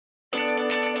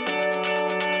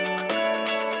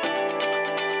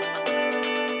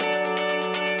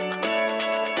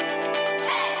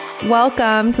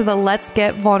Welcome to the Let's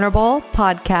Get Vulnerable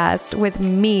podcast with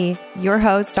me, your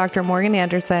host, Dr. Morgan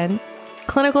Anderson,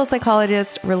 clinical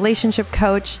psychologist, relationship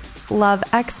coach, love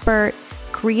expert,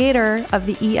 creator of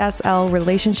the ESL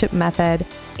relationship method,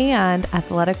 and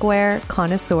athletic wear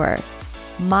connoisseur.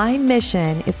 My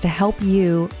mission is to help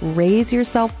you raise your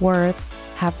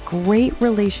self-worth, have great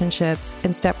relationships,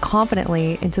 and step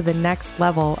confidently into the next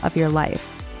level of your life.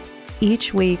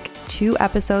 Each week, 2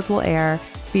 episodes will air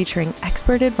featuring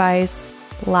expert advice,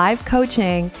 live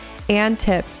coaching, and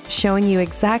tips showing you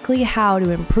exactly how to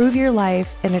improve your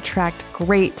life and attract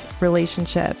great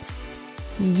relationships.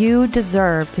 You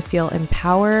deserve to feel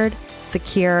empowered,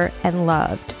 secure, and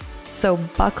loved. So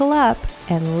buckle up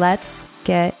and let's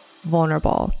get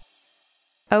vulnerable.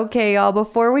 Okay, y'all,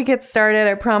 before we get started,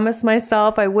 I promised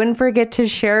myself I wouldn't forget to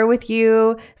share with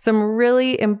you some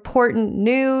really important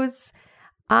news.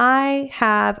 I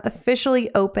have officially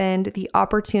opened the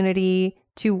opportunity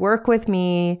to work with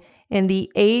me in the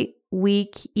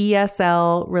 8-week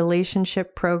ESL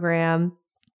relationship program.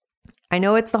 I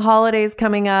know it's the holidays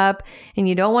coming up and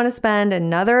you don't want to spend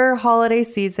another holiday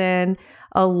season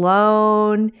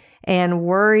alone and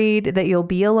worried that you'll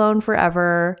be alone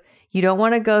forever. You don't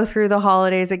want to go through the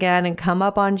holidays again and come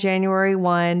up on January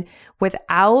 1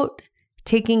 without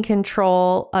taking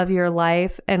control of your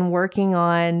life and working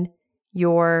on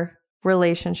your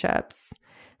relationships.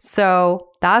 So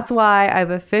that's why I've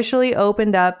officially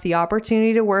opened up the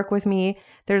opportunity to work with me.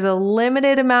 There's a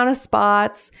limited amount of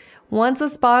spots. Once the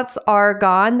spots are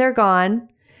gone, they're gone.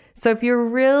 So if you're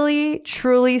really,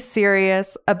 truly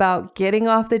serious about getting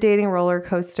off the dating roller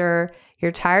coaster,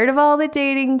 you're tired of all the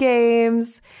dating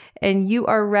games, and you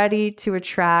are ready to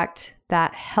attract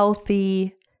that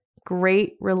healthy,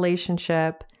 great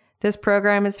relationship, this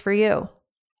program is for you.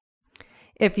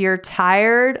 If you're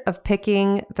tired of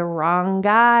picking the wrong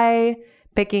guy,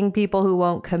 picking people who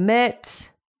won't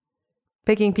commit,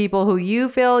 picking people who you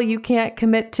feel you can't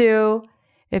commit to,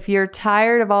 if you're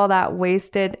tired of all that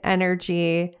wasted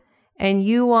energy and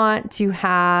you want to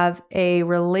have a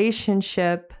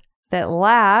relationship that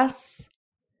lasts,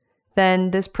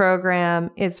 then this program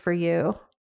is for you.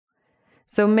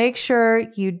 So make sure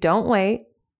you don't wait.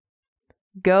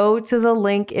 Go to the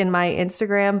link in my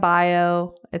Instagram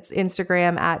bio. It's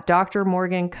Instagram at Dr.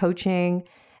 Morgan Coaching,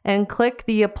 and click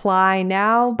the Apply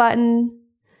Now button.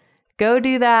 Go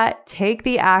do that. Take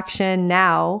the action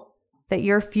now that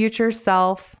your future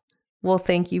self will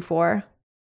thank you for.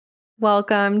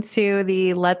 Welcome to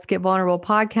the Let's Get Vulnerable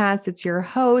podcast. It's your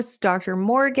host, Dr.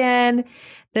 Morgan.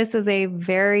 This is a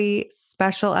very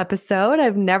special episode.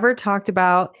 I've never talked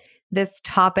about this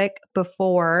topic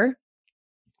before.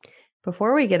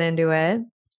 Before we get into it,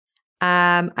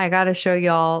 I got to show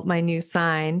y'all my new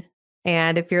sign.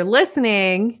 And if you're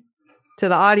listening to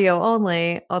the audio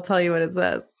only, I'll tell you what it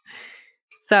says.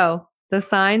 So the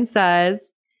sign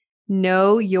says,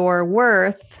 "Know your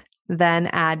worth, then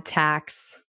add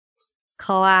tax."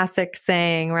 Classic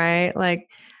saying, right? Like,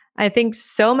 I think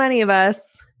so many of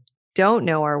us don't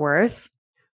know our worth.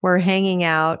 We're hanging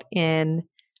out in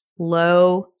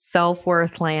low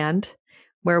self-worth land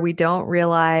where we don't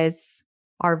realize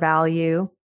our value.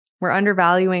 We're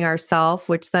undervaluing ourselves,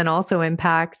 which then also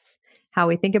impacts how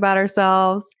we think about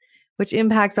ourselves, which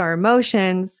impacts our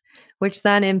emotions, which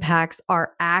then impacts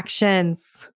our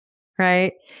actions,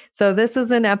 right? So this is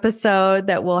an episode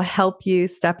that will help you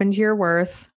step into your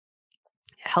worth,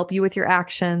 help you with your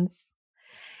actions.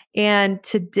 And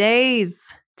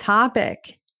today's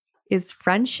topic is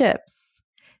friendships.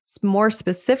 More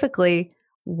specifically,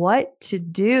 what to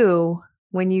do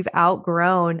when you've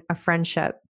outgrown a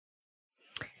friendship.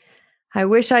 I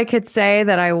wish I could say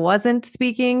that I wasn't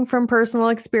speaking from personal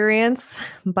experience,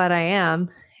 but I am.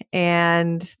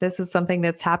 And this is something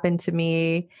that's happened to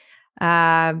me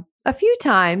a few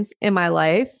times in my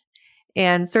life,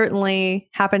 and certainly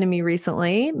happened to me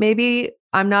recently. Maybe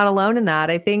I'm not alone in that.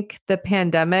 I think the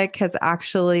pandemic has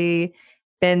actually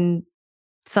been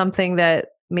something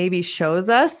that maybe shows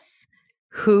us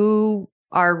who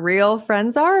our real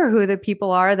friends are, or who the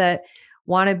people are that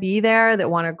want to be there,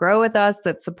 that want to grow with us,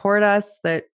 that support us,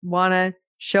 that want to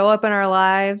show up in our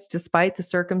lives despite the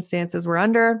circumstances we're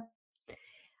under.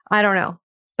 I don't know,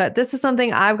 but this is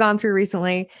something I've gone through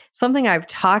recently, something I've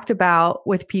talked about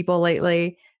with people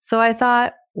lately. So I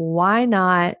thought, why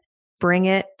not bring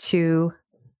it to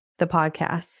the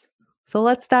podcast? So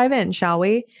let's dive in, shall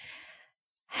we?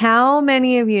 How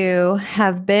many of you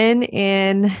have been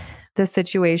in the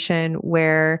situation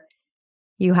where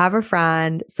you have a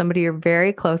friend, somebody you're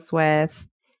very close with,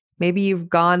 maybe you've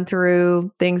gone through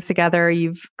things together,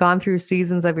 you've gone through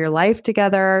seasons of your life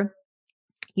together,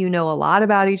 you know a lot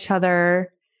about each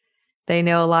other, They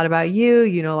know a lot about you.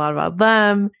 You know a lot about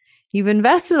them. You've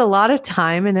invested a lot of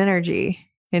time and energy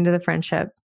into the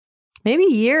friendship, maybe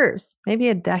years, maybe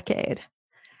a decade.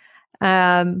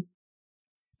 But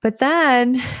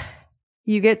then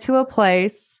you get to a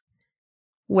place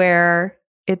where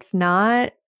it's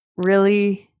not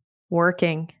really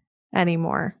working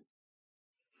anymore.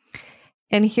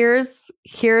 And here's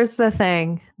the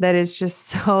thing that is just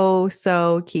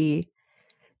so key.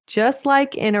 Just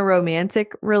like in a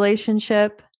romantic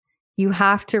relationship, you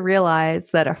have to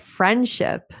realize that a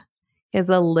friendship is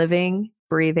a living,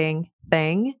 breathing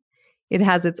thing. It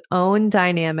has its own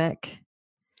dynamic.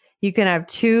 You can have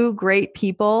two great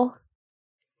people,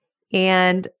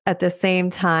 and at the same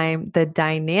time, the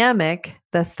dynamic,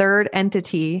 the third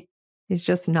entity, is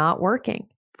just not working.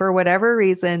 For whatever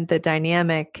reason, the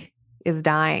dynamic is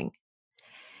dying.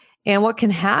 And what can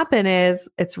happen is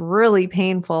it's really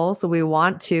painful. So we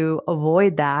want to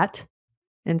avoid that.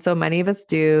 And so many of us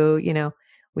do,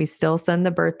 we still send the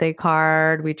birthday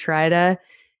card. We try to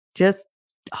just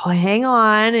hang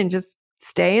on and just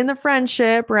stay in the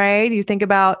friendship, right? You think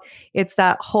about it's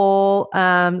that whole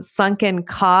sunken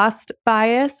cost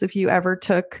bias. If you ever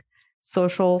took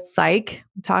social psych,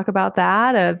 talk about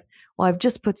that of, well, I've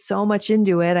just put so much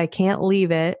into it. I can't leave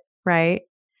it, right?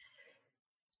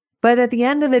 But at the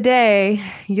end of the day,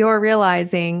 you're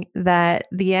realizing that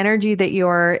the energy that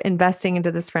you're investing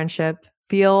into this friendship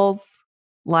feels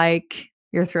like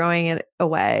you're throwing it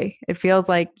away. It feels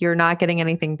like you're not getting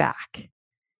anything back.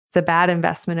 It's a bad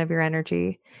investment of your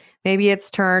energy. Maybe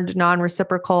it's turned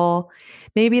non-reciprocal.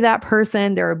 Maybe that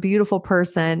person, they're a beautiful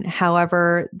person.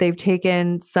 However, they've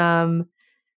taken some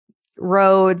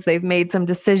roads, they've made some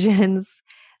decisions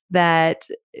that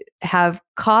have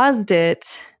caused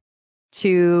it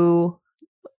to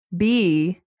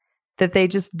be that they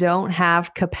just don't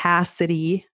have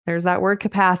capacity. There's that word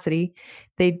capacity.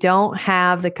 They don't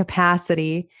have the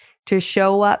capacity to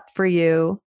show up for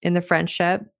you in the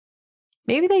friendship.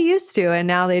 Maybe they used to and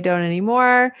now they don't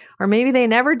anymore, or maybe they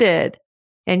never did.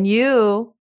 And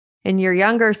you and your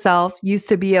younger self used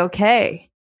to be okay.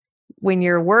 When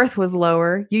your worth was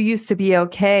lower, you used to be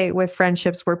okay with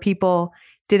friendships where people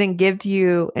didn't give to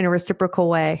you in a reciprocal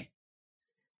way.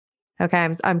 Okay,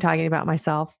 I'm talking about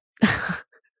myself.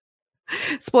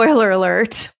 Spoiler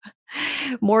alert.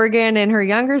 Morgan and her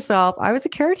younger self, I was a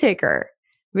caretaker,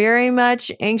 very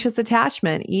much anxious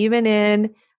attachment. Even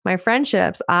in my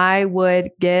friendships, I would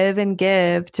give and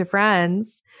give to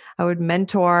friends. I would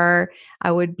mentor.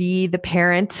 I would be the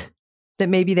parent that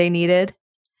maybe they needed,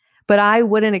 but I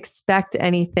wouldn't expect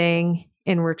anything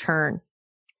in return.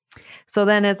 So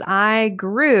then as I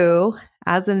grew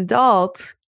as an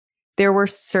adult, there were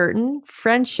certain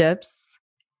friendships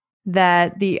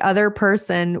that the other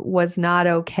person was not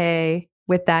okay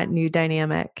with that new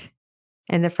dynamic.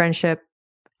 And the friendship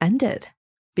ended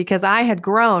because I had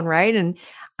grown, right? And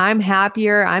I'm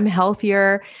happier, I'm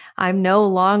healthier. I'm no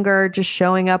longer just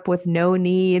showing up with no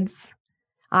needs.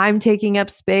 I'm taking up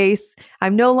space.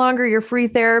 I'm no longer your free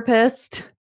therapist,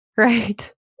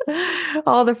 right?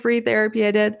 All the free therapy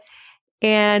I did.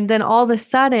 And then all of a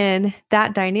sudden,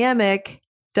 that dynamic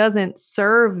doesn't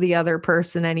serve the other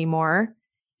person anymore,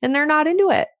 and they're not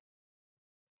into it.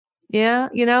 Yeah,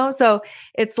 so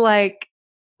it's like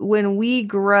when we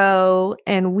grow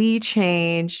and we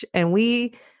change and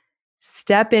we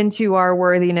step into our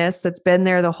worthiness that's been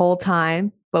there the whole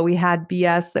time, but we had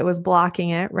BS that was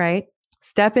blocking it, right?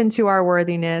 Step into our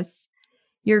worthiness.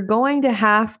 You're going to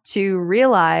have to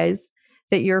realize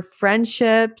that your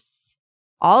friendships,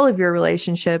 all of your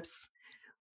relationships,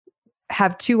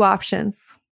 have two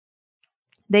options.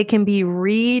 They can be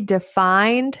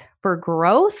redefined for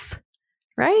growth,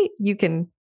 right? You can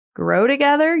grow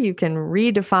together. You can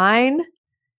redefine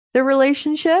the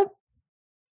relationship,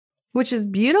 which is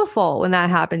beautiful when that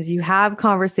happens. You have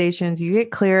conversations, you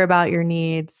get clear about your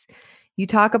needs, you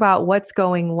talk about what's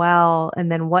going well and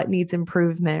then what needs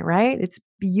improvement, right? It's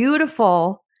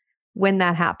beautiful when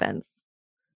that happens.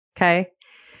 Okay.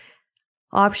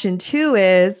 Option 2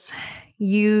 is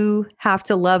you have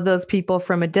to love those people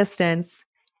from a distance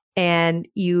and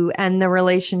you end the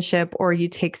relationship or you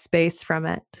take space from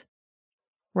it,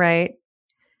 right?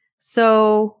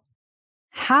 So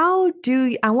I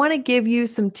want to give you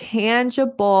some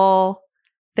tangible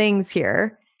things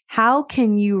here. How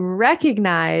can you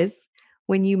recognize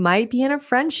when you might be in a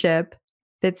friendship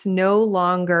that's no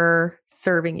longer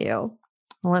serving you?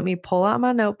 Well, let me pull out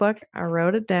my notebook. I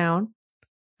wrote it down.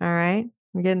 All right.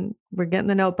 We're getting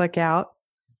the notebook out.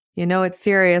 It's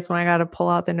serious when I got to pull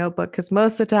out the notebook because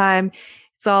most of the time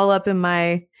it's all up in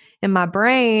my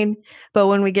brain. But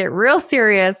when we get real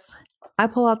serious, I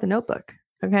pull out the notebook.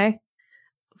 Okay.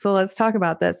 So let's talk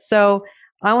about this. So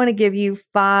I want to give you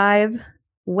 5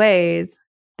 ways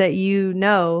that you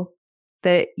know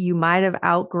that you might have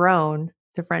outgrown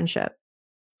the friendship.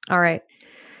 All right.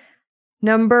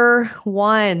 Number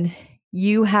 1,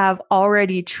 you have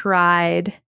already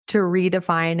tried to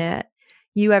redefine it.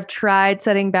 You have tried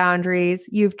setting boundaries.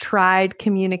 You've tried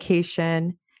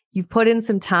communication. You've put in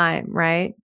some time,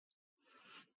 right?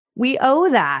 We owe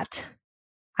that.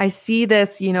 I see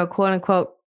this, quote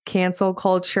unquote, cancel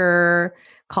culture,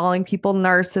 calling people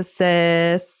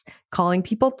narcissists, calling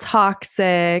people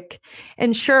toxic.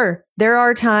 And sure, there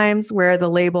are times where the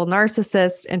label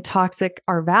narcissist and toxic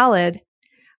are valid,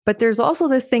 but there's also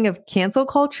this thing of cancel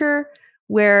culture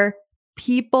where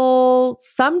people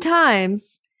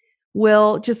sometimes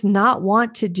will just not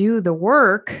want to do the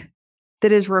work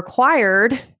that is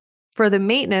required for the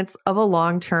maintenance of a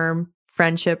long-term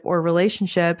friendship or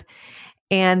relationship.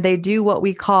 And they do what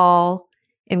we call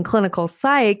in clinical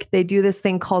psych, they do this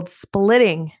thing called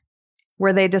splitting,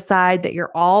 where they decide that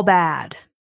you're all bad.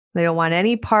 They don't want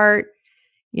any part,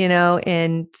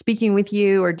 in speaking with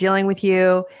you or dealing with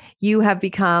you. You have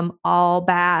become all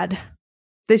bad.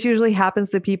 This usually happens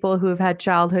to people who have had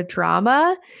childhood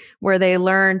trauma, where they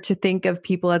learn to think of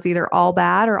people as either all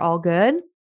bad or all good.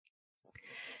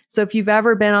 So if you've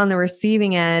ever been on the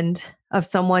receiving end of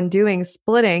someone doing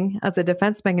splitting as a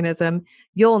defense mechanism,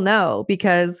 you'll know,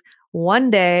 because one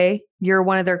day you're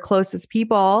one of their closest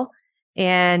people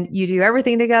and you do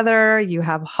everything together, you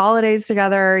have holidays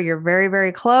together, you're very,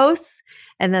 very close.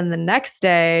 And then the next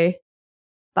day,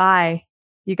 bye,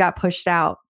 you got pushed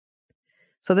out.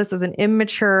 So this is an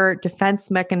immature defense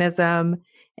mechanism,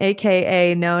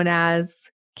 AKA known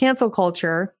as cancel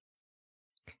culture,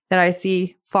 that I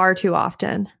see far too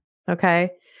often.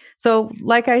 Okay. So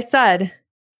like I said,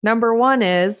 number 1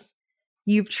 is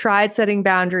you've tried setting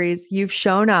boundaries. You've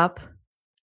shown up.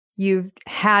 You've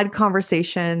had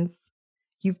conversations.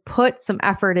 You've put some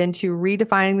effort into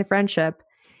redefining the friendship,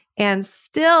 and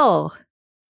still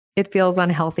it feels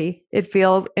unhealthy. It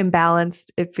feels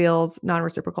imbalanced. It feels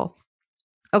non-reciprocal.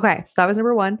 Okay. So that was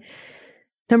number 1.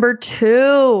 Number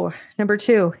two,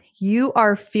 you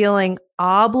are feeling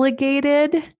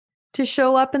obligated to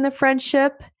show up in the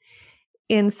friendship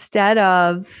instead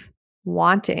of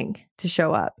wanting to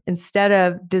show up, instead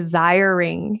of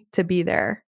desiring to be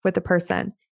there with the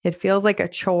person. It feels like a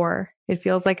chore. It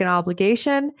feels like an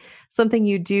obligation, something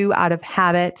you do out of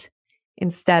habit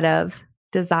instead of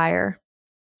desire.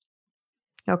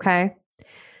 Okay.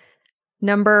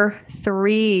 Number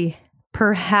 3,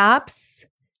 perhaps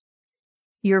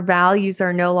your values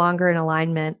are no longer in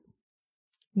alignment.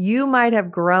 You might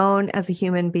have grown as a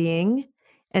human being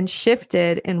and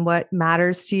shifted in what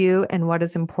matters to you and what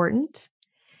is important.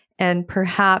 And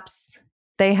perhaps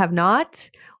they have not,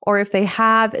 or if they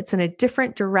have, it's in a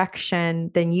different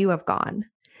direction than you have gone.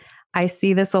 I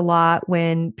see this a lot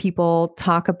when people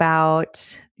talk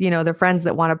about, their friends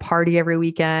that want to party every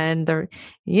weekend. The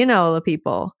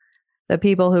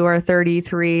people who are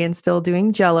 33 and still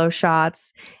doing Jello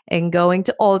shots and going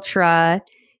to Ultra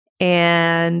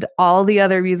and all the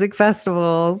other music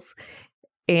festivals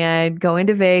and going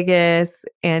to Vegas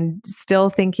and still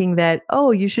thinking that,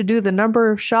 oh, you should do the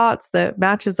number of shots that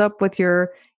matches up with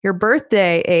your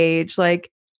birthday age.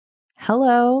 Like,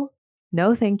 hello,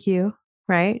 no, thank you.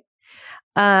 Right.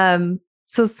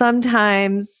 So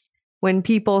sometimes when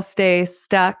people stay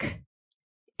stuck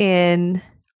in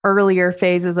earlier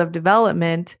phases of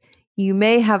development, you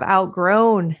may have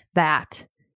outgrown that.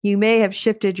 You may have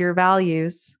shifted your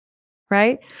values,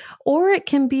 right? Or it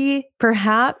can be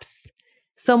perhaps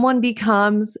someone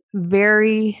becomes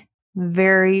very,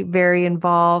 very, very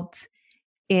involved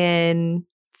in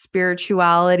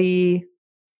spirituality,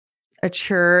 a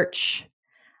church.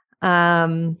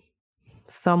 Someone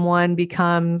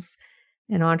becomes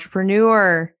an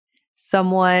entrepreneur.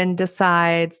 Someone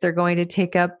decides they're going to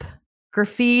take up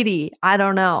graffiti. I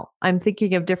don't know. I'm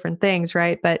thinking of different things,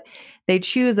 right? But they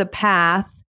choose a path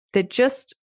that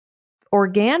just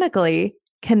organically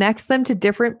connects them to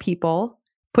different people,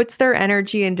 puts their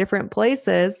energy in different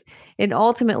places, and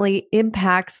ultimately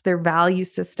impacts their value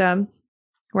system,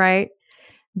 right?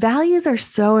 Values are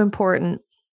so important.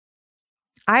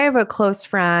 I have a close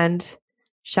friend,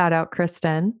 shout out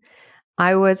Kristen.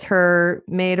 I was her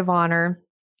maid of honor.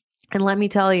 And let me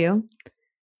tell you,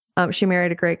 she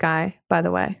married a great guy, by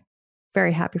the way.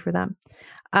 Very happy for them.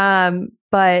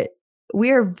 But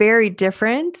we are very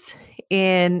different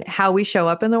in how we show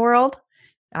up in the world.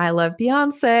 I love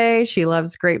Beyonce. She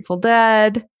loves Grateful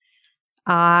Dead.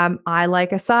 I like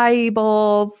acai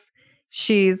bowls.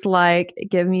 She's like,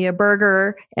 give me a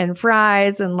burger and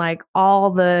fries and like all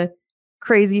the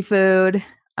crazy food.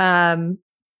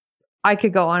 I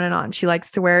could go on and on. She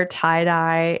likes to wear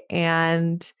tie-dye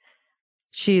and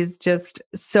she's just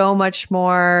so much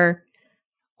more,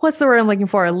 what's the word I'm looking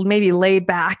for? Maybe laid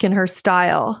back in her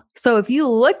style. So if you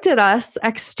looked at us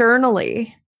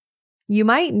externally, you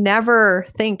might never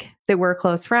think that we're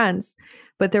close friends,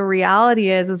 but the reality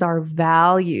is our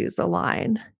values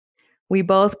align. We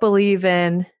both believe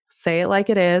in say it like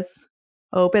it is,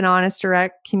 open, honest,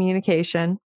 direct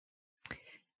communication.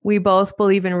 We both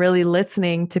believe in really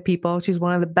listening to people. She's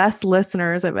one of the best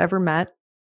listeners I've ever met.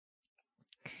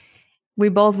 We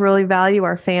both really value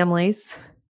our families,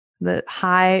 the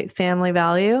high family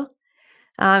value.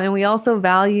 And we also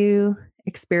value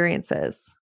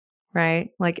experiences,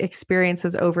 right? Like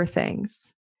experiences over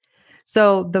things.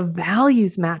 So the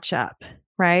values match up,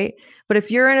 right? But if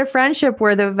you're in a friendship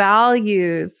where the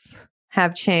values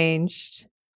have changed,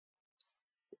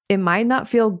 it might not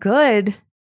feel good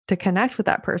to connect with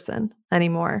that person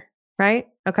anymore, right?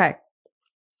 Okay.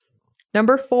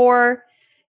 Number 4,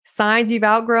 signs you've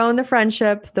outgrown the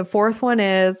friendship. The fourth one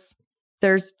is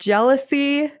there's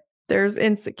jealousy, there's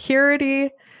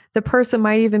insecurity. The person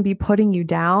might even be putting you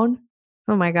down.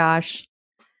 Oh my gosh.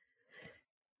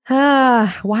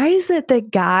 Why is it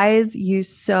that guys use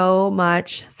so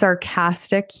much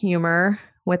sarcastic humor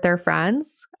with their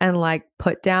friends and like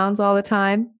put downs all the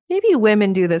time? Maybe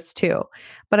women do this too,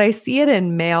 but I see it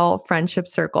in male friendship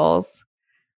circles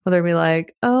where they'll be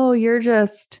like, oh, you're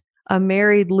just a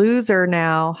married loser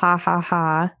now. Ha ha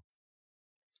ha.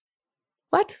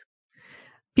 What?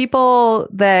 People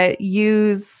that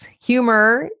use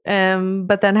humor,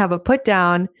 but then have a put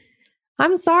down.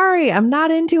 I'm sorry, I'm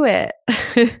not into it.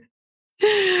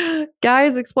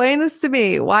 Guys, explain this to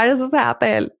me. Why does this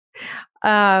happen?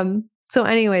 So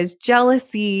anyways,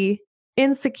 jealousy,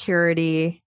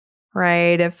 insecurity,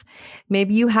 right? If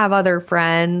maybe you have other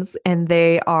friends and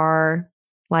they are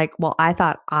like, well, I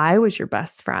thought I was your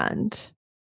best friend.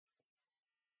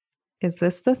 Is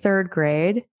this the 3rd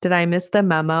grade? Did I miss the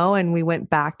memo and we went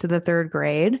back to the 3rd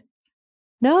grade?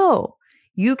 No,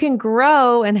 you can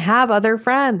grow and have other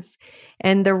friends,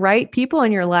 and the right people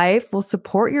in your life will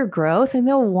support your growth and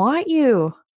they'll want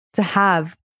you to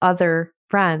have other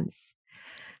friends.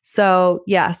 So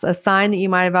yes, a sign that you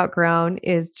might have outgrown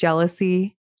is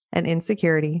jealousy and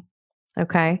insecurity.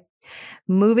 Okay.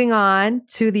 Moving on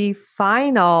to the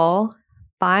final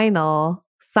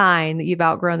sign that you've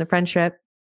outgrown the friendship.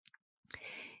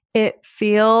 It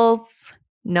feels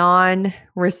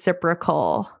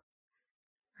non-reciprocal,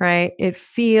 right?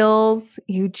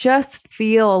 You just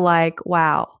feel like,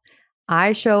 wow,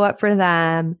 I show up for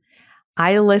them.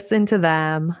 I listen to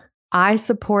them. I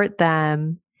support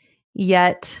them.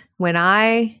 Yet when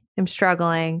I am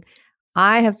struggling,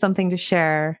 I have something to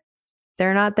share.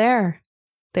 They're not there.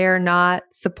 They're not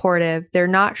supportive. They're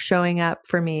not showing up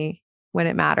for me when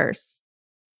it matters.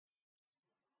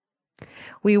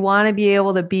 We want to be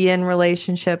able to be in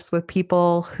relationships with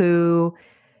people who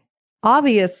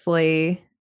obviously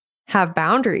have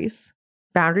boundaries.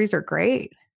 Boundaries are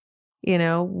great.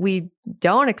 We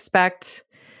don't expect,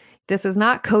 this is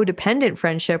not codependent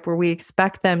friendship where we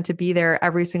expect them to be there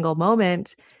every single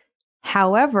moment.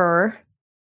 However,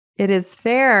 it is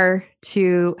fair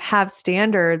to have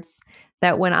standards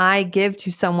that when I give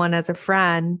to someone as a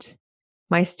friend,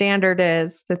 my standard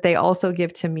is that they also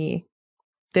give to me.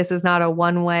 This is not a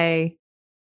one-way,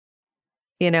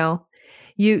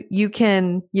 you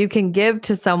can give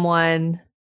to someone,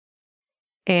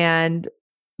 and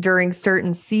during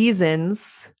certain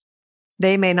seasons,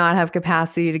 they may not have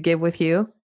capacity to give with you.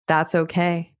 That's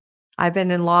okay. I've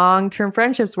been in long-term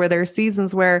friendships where there are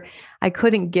seasons where I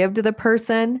couldn't give to the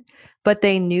person, but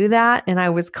they knew that and I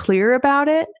was clear about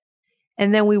it.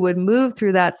 And then we would move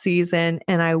through that season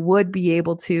and I would be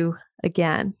able to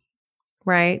again,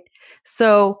 right?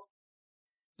 So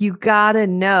you got to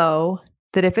know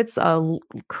that if it's a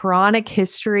chronic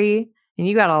history and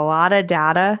you got a lot of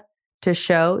data to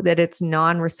show that it's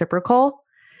non-reciprocal,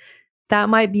 that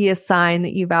might be a sign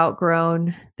that you've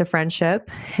outgrown the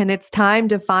friendship. And it's time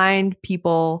to find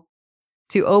people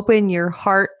to open your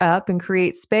heart up and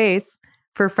create space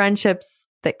for friendships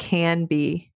that can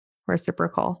be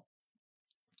reciprocal.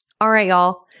 All right,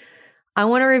 y'all. I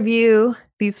want to review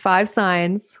these 5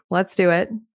 signs. Let's do it.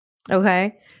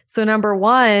 Okay. So number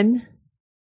 1,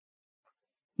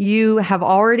 you have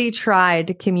already tried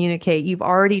to communicate. You've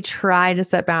already tried to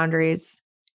set boundaries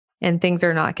and things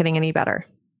are not getting any better.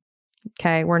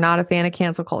 Okay. We're not a fan of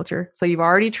cancel culture. So you've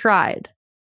already tried.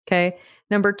 Okay.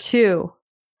 Number 2,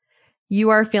 you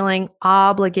are feeling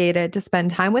obligated to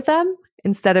spend time with them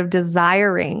instead of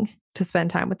desiring to spend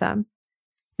time with them.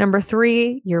 Number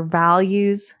 3, your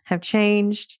values have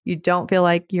changed. You don't feel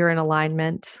like you're in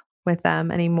alignment with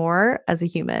them anymore as a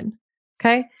human.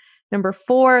 Okay. Number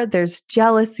 4, there's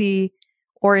jealousy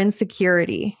or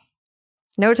insecurity.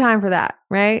 No time for that,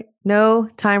 right? No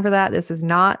time for that. This is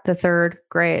not the 3rd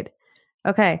grade.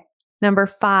 Okay. Number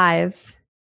 5,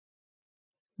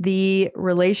 the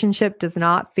relationship does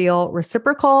not feel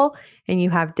reciprocal and you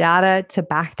have data to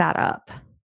back that up.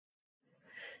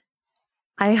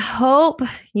 I hope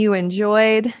you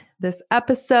enjoyed this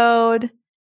episode.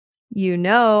 You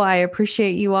know, I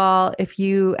appreciate you all. If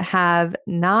you have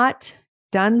not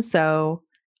done so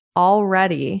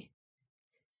already,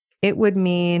 it would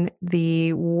mean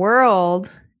the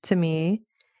world to me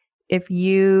if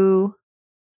you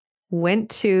went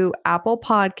to Apple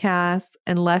Podcasts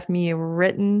and left me a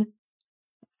written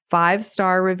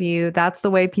 5-star review. That's the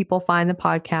way people find the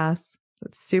podcast.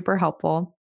 It's super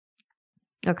helpful.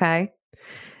 Okay.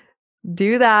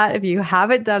 Do that if you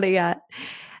haven't done it yet.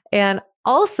 And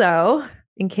also,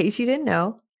 in case you didn't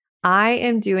know, I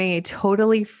am doing a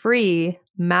totally free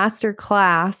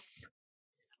masterclass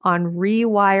on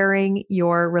rewiring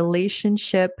your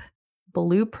relationship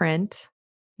blueprint.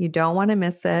 You don't want to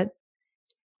miss it.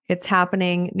 It's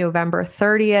happening November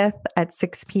 30th at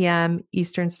 6 p.m.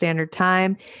 Eastern Standard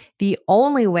Time. The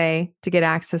only way to get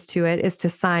access to it is to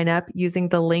sign up using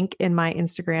the link in my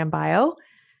Instagram bio.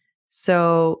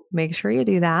 So make sure you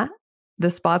do that.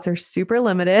 The spots are super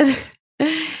limited.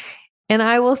 And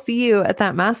I will see you at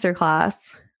that masterclass.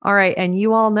 All right. And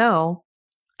you all know,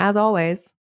 as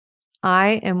always,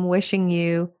 I am wishing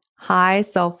you high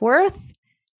self-worth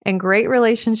and great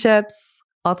relationships.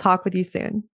 I'll talk with you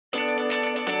soon.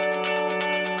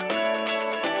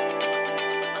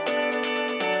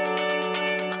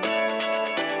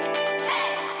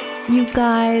 You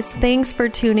guys, thanks for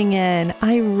tuning in.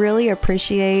 I really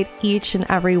appreciate each and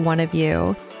every one of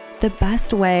you. The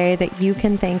best way that you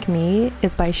can thank me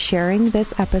is by sharing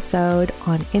this episode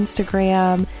on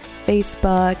Instagram,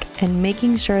 Facebook, and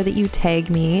making sure that you tag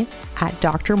me at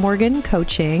Dr. Morgan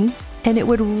Coaching. And it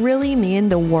would really mean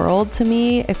the world to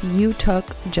me if you took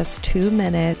just 2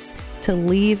 minutes to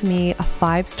leave me a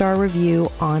 5-star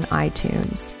review on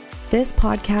iTunes. This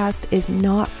podcast is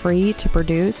not free to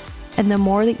produce. And the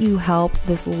more that you help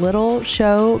this little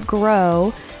show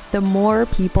grow, the more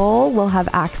people will have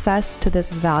access to this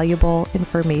valuable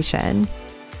information.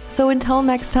 So until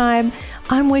next time,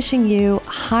 I'm wishing you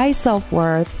high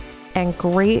self-worth and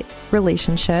great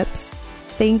relationships.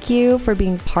 Thank you for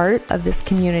being part of this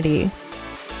community.